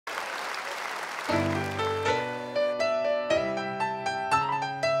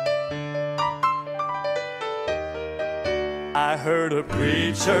I heard a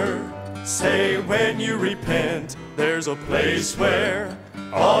preacher say when you repent, there's a place where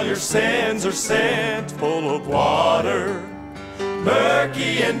all your sins are sent, full of water,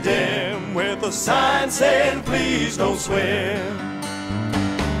 murky and dim, with a sign saying please don't swim.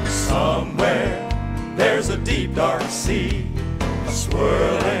 Somewhere there's a deep dark sea,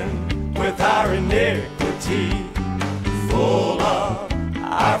 swirling with our iniquity, full of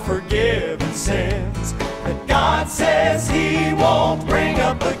our forgiven sins that God says He won't bring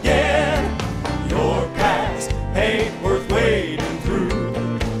up again. Your past ain't worth wading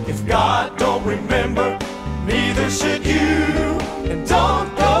through. If God don't remember, neither should you. And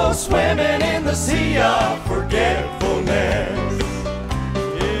don't go swimming in the sea of forgetfulness.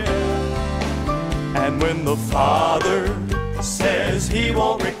 Yeah. And when the Father says He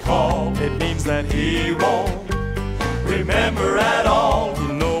won't recall, it means that He won't remember at all.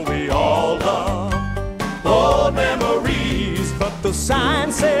 You know we all love old memories, but the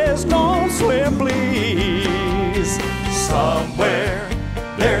sign says don't swim, please. Somewhere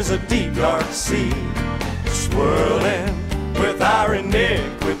there's a deep dark sea, swirling with our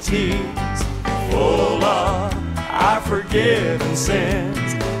iniquities, full of our forgiven sins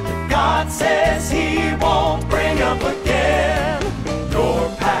that God says He won't bring up again. Your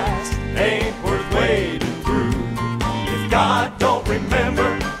past ain't worth wading through. If God don't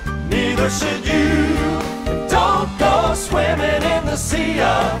remember, neither should you. And don't go swimming in the sea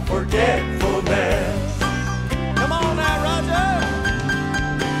of forgetfulness. Come on now, Roger.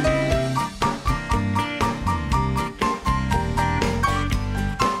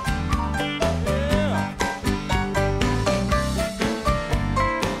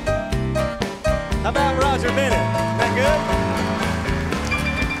 How about Roger Bennett? That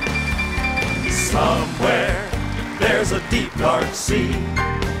good? Somewhere there's a deep dark sea,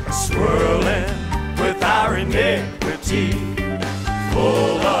 swirling with our iniquity,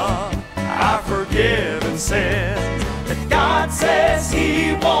 full of our forgiven sins that God says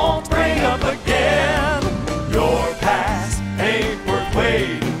He won't bring up again. Your past ain't worth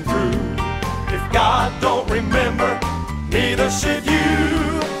wading through. If God don't remember, neither should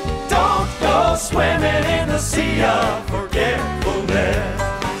you. Don't go swimming in the sea of